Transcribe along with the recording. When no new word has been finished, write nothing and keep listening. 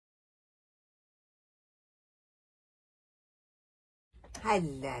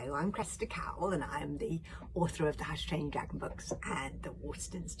Hello, I'm Cressida Cowell and I'm the author of the How to Train Your Dragon books and the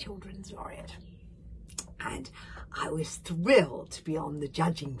Waterstones Children's Laureate. And I was thrilled to be on the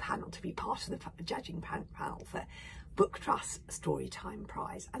judging panel, to be part of the judging panel for BookTrust Storytime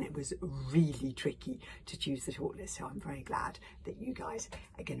Prize. And it was really tricky to choose the shortlist, so I'm very glad that you guys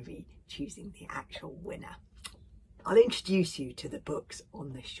are going to be choosing the actual winner. I'll introduce you to the books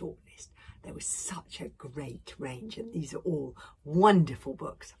on the shortlist. There was such a great range, and these are all wonderful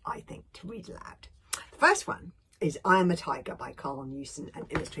books, I think, to read aloud. The first one is I Am a Tiger by Cowell and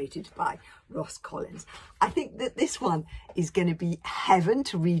illustrated by Ross Collins. I think that this one is going to be heaven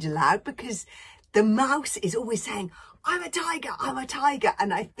to read aloud because the mouse is always saying, I'm a tiger, I'm a tiger.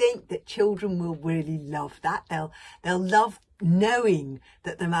 And I think that children will really love that. They'll love knowing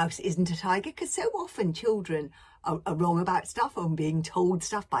that the mouse isn't a tiger, because so often children are wrong about stuff or being told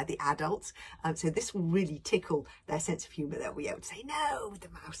stuff by the adults. So this will really tickle their sense of humour. They'll be able to say, no, the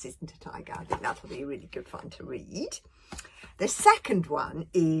mouse isn't a tiger. I think that'll be really good fun to read. The second one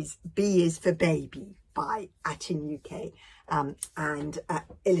is B is for Baby by Atin UK and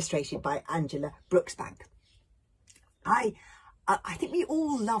illustrated by Angela Brooksbank. I think we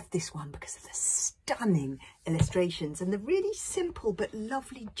all love this one because of the stunning illustrations and the really simple but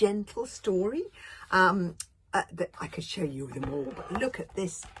lovely, gentle story. That I could show you them all, but look at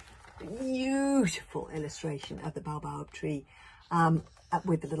this beautiful illustration of the baobab tree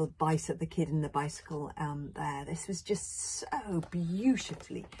with the little the kid in the bicycle there. This was just so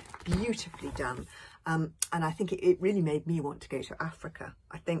beautifully done, and I think it really made me want to go to Africa.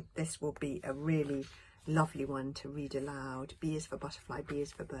 I think this will be a really lovely one to read aloud. B is for butterfly, B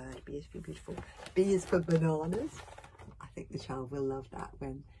is for bird, B is for beautiful, B is for bananas. I think the child will love that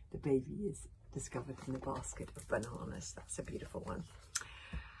when the baby is discovered in the basket of bananas. That's a beautiful one.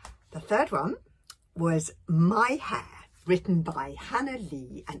 The third one was My Hair, written by Hannah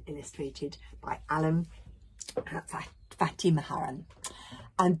Lee and illustrated by Alan Fatimaharan.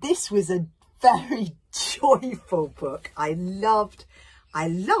 And this was a very joyful book. I loved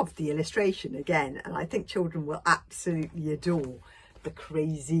the illustration again, and I think children will absolutely adore the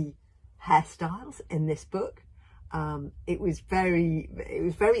crazy hairstyles in this book. It was very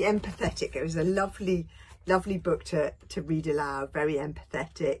empathetic. It was a lovely book to read aloud, very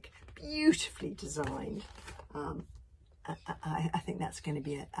empathetic, beautifully designed. I think that's going to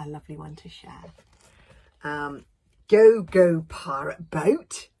be a lovely one to share. Go Go Pirate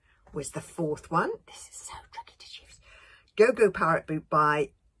Boat was the fourth one. This is so tricky to choose. Go Go Pirate Boat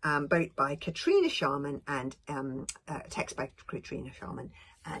by Katrina Sharman and text by Katrina Sharman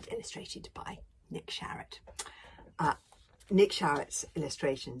and illustrated by Nick Sharratt. Nick Sharratt's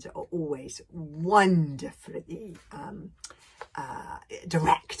illustrations are always wonderfully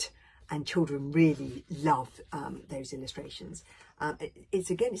direct, and children really love those illustrations.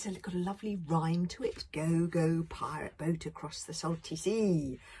 It's got a lovely rhyme to it. Go, go, pirate boat across the salty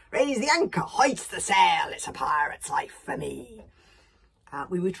sea. Raise the anchor, hoist the sail. It's a pirate's life for me.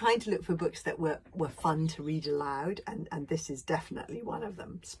 We were trying to look for books that were fun to read aloud, and this is definitely one of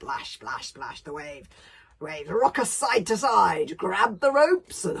them. Splash, splash, splash the wave. Waves rock us side to side. Grab the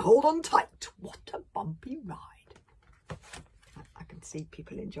ropes and hold on tight. What a bumpy ride. I can see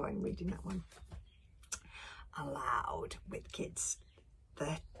people enjoying reading that one aloud with kids.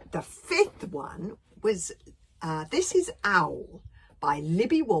 The fifth one was This is Owl by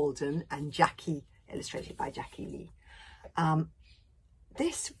Libby Walden and illustrated by Jackie Lee.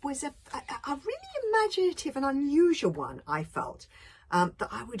 This was a really imaginative and unusual one, I felt. That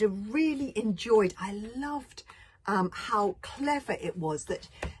I would have really enjoyed. I loved how clever it was, that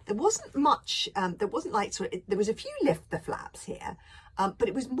there wasn't much, there wasn't like there was a few lift the flaps here, but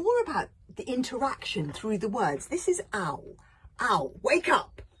it was more about the interaction through the words. This is Owl. Owl, wake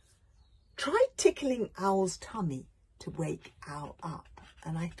up. Try tickling Owl's tummy to wake Owl up.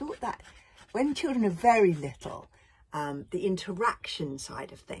 And I thought that when children are very little, the interaction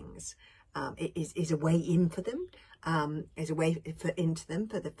side of things is a way in for them. Is a way into them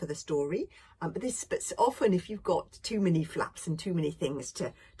for the story, but often if you've got too many flaps and too many things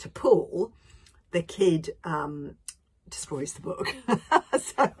to pull, the kid destroys the book.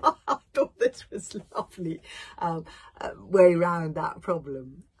 So I thought this was lovely way around that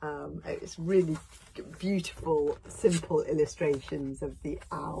problem. It's really beautiful, simple illustrations of the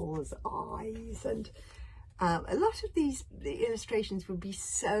owl's eyes, and a lot of the illustrations would be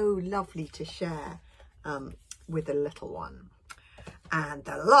so lovely to share with a little one. And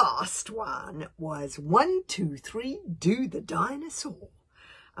the last one was 1, 2, 3, Do the Dinosaur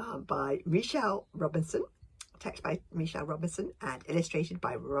by Michelle Robinson, text by Michelle Robinson and illustrated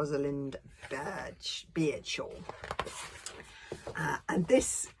by Rosalind Beardshaw. And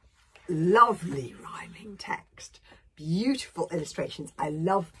this lovely rhyming text, beautiful illustrations. I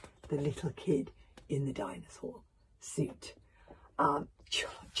love the little kid in the dinosaur suit. Chomp,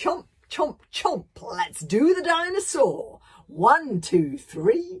 chomp, chomp, let's do the dinosaur. 1, 2,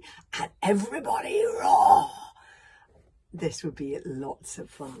 3, and everybody roar. This would be lots of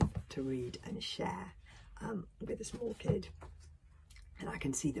fun to read and share with a small kid. And I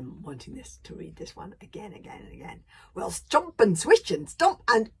can see them wanting to read this one again, again, and again. Well, stomp and swish and stomp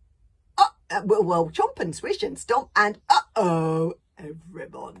and well, chomp and swish and stomp and uh-oh,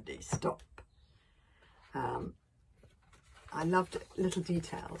 everybody stop. I loved little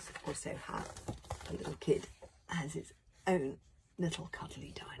details. Also how a little kid has its own little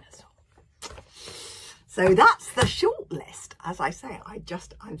cuddly dinosaur. So that's the shortlist. As I say,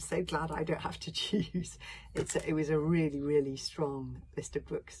 I'm so glad I don't have to choose. It was a really, really strong list of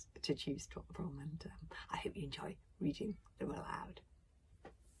books to choose from, and I hope you enjoy reading them aloud.